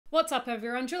What's up,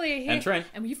 everyone? Julia here. And Trent.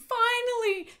 And we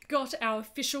finally got our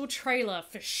official trailer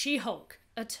for She-Hulk,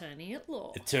 Attorney at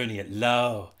Law. Attorney at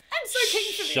Law. I'm so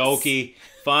keen for this. Shulky.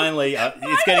 Finally.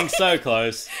 It's getting so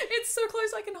close. It's so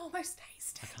close I can almost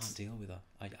taste it. I can't deal with her.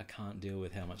 I can't deal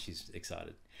with how much she's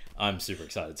excited. I'm super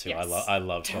excited too. Yes. I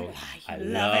love Shulky. I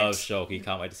love Shulky.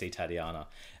 Can't wait to see Tatiana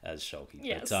as Shulky.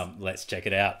 Yes. But let's check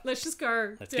it out. Let's just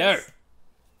go. Let's go.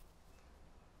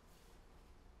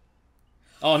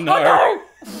 Oh no! Oh,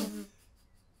 no!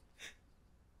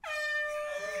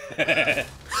 Jesus,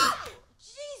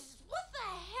 what the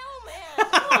hell, man?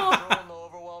 Throwing the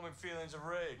overwhelming feelings of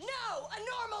rage. No, a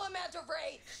normal amount of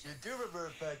rage. You do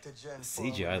revert back to Gen 4.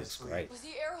 CGI looks great. Was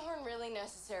the air horn really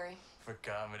necessary? For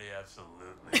comedy,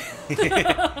 absolutely.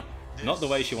 Not the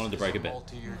way she wanted to break a This bit. is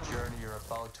multi-year journey you're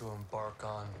about to embark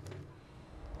on.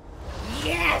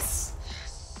 Yes!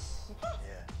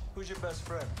 Yeah. Who's your best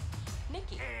friend?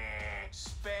 Nikki.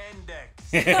 Spandex.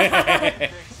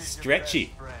 Spandex is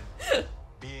Stretchy. Your best friend.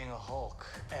 Being a Hulk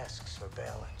asks for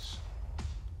balance.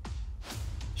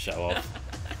 Show off.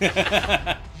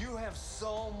 You have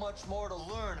so much more to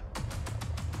learn.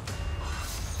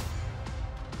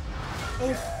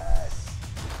 Yes.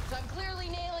 So I'm clearly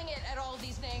nailing it at all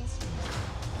these things.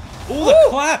 Oh, the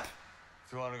clap!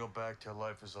 If you want to go back to your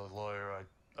life as a lawyer,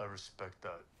 I respect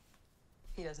that.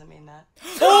 He doesn't mean that.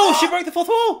 Oh, she broke the fourth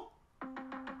wall!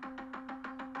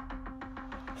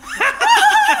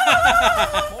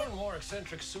 More and more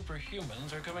eccentric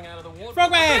superhumans are coming out of the woodwork.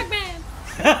 Frogman!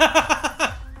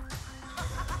 Frogman!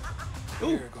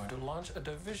 We're going to launch a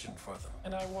division for them.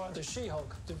 And I want the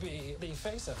She-Hulk to be the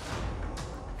face of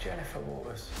it. Jennifer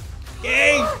Waters.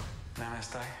 Yay!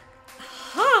 Namaste.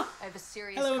 I have a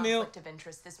serious Hello, Emil. conflict of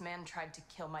interest. This man tried to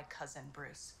kill my cousin,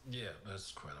 Bruce. Yeah,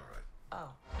 that's quite all right. Oh.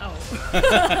 Oh.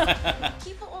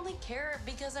 People only care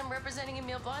because I'm representing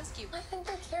Emil Blonsky. I think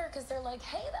they care because they're like,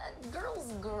 hey, that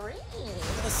girl's great. Look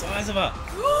at the size of her.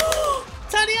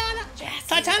 Tatiana! Yes!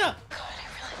 Tatiana! God, I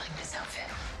really like this outfit.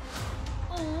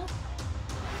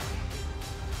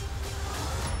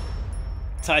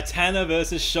 Titana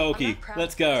versus Shulky.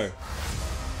 Let's go.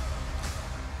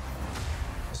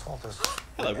 Miss Walters,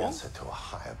 Hello, in Walt. answer to a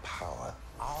higher power,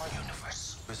 our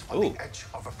universe is on Ooh. the edge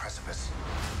of a precipice.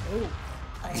 We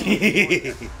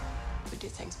do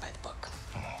things by the book.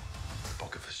 The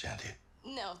Book of Ashanti.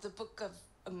 No, the book of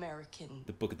American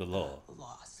The book of the law.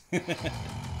 laws.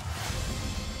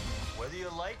 Whether you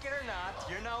like it or not,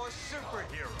 you're now a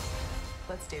superhero.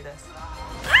 Let's do this.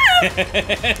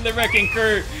 The wrecking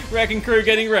crew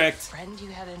getting wrecked. Friend you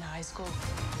had in high school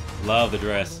Love the was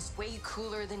dress. way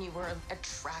cooler than you were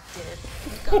attractive.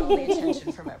 You got all the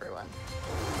attention from everyone.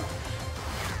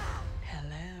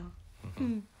 Hello.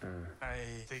 I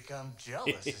think I'm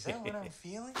jealous. Is that what I'm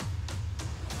feeling?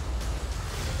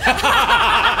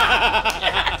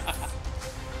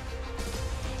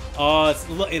 Oh,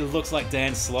 it looks like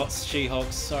Dan Slott's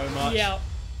She-Hulk so much. Yeah.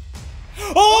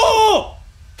 Oh!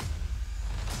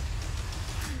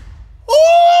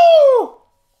 Oh!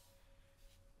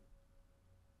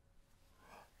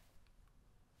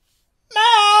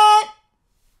 Matt!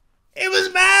 It was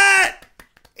Matt!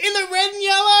 In the red and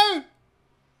yellow!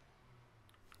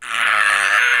 Ah!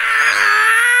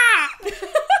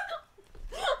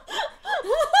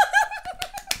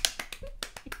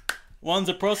 One's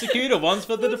a prosecutor, one's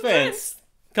for the defense.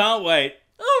 Can't wait.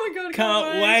 Oh my god, I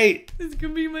Can't wait. This is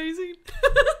gonna be amazing.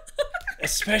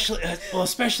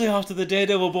 Especially after the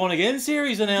Daredevil Born Again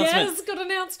series announcement. Yes, got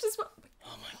announced as well.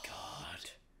 Oh my god.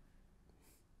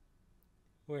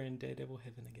 We're in Daredevil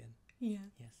heaven again. Yeah.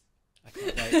 Yes. I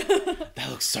can't wait. That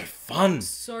looks so fun.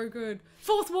 So good.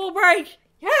 Fourth wall break.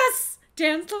 Yes.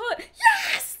 Dance to it.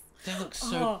 Yes. That looks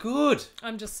so good.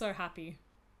 I'm just so happy.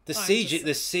 The I'm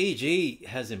CG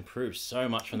has improved so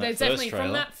much from that There's first definitely trailer.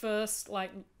 from that first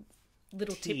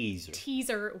little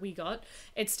teaser we got.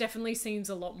 It's definitely seems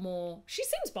a lot more. She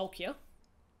seems bulkier.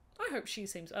 I hope she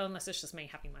seems, unless it's just me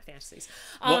having my fantasies.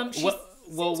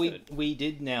 We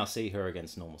did now see her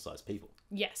against normal sized people.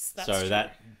 Yes, that's so true.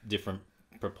 that different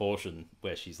proportion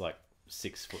where she's like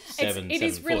 6'7", It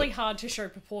is 7 really foot. hard to show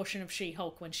proportion of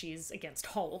She-Hulk when she's against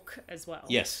Hulk as well.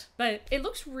 Yes. But it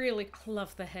looks really... I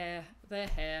love the hair. Their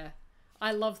hair.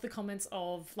 I love the comments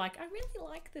of, like, I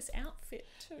really like this outfit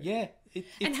too. Yeah.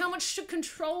 And how much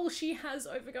control she has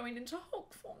over going into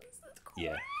Hulk form. That's great.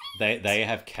 Yeah. They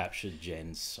have captured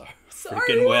Jen so So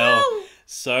freaking well. well.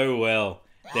 So well.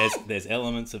 There's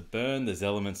elements of Byrne, there's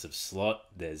elements of Slott,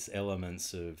 there's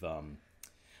elements of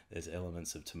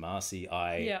Tomasi.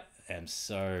 I am I'm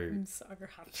so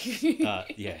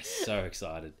happy. so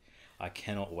excited. I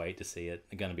cannot wait to see it.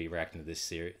 I'm going to be reacting to this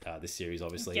series,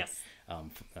 obviously. Yes.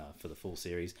 For the full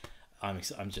series. I'm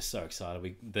just so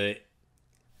excited. The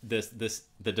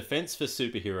defense for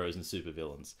superheroes and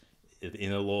supervillains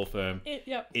in a law firm.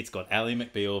 It's got Ally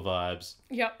McBeal vibes.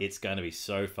 Yep. It's going to be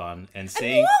so fun. And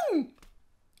seeing... Wong!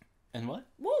 And what?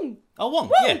 Wong. Oh, Wong.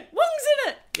 Wong. Yeah. Wong's in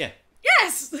it. Yeah.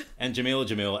 Yes. And Jamila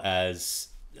Jamil as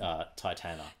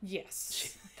Titana.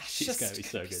 Yes. She's going to be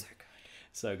so good.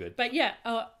 So good. But yeah,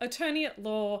 attorney at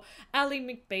law, Ally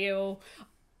McBeal,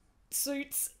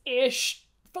 Suits-ish,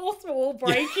 fourth wall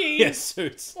breaking. Yeah,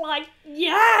 Suits. Like,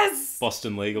 yes!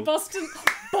 Boston Legal. Boston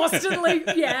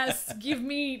Legal, yes. Give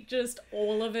me just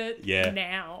all of it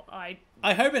now.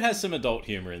 I hope it has some adult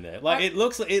humor in there. Like, it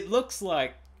looks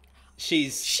like she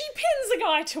pins a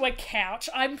guy to a couch.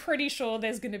 I'm pretty sure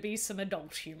there's going to be some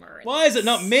adult humor in Why is it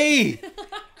not me?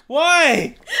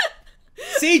 Why?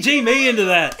 CG me into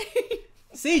that.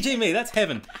 CG me, that's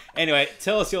heaven. Anyway,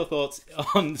 tell us your thoughts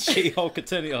on She-Hulk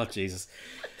Attorney... Oh, Jesus.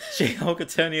 She-Hulk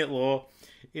Attorney at Law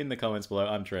in the comments below.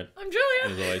 I'm Trent. I'm Julia.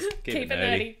 And as always, keep it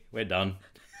nerdy. nerdy. We're done.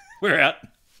 We're out.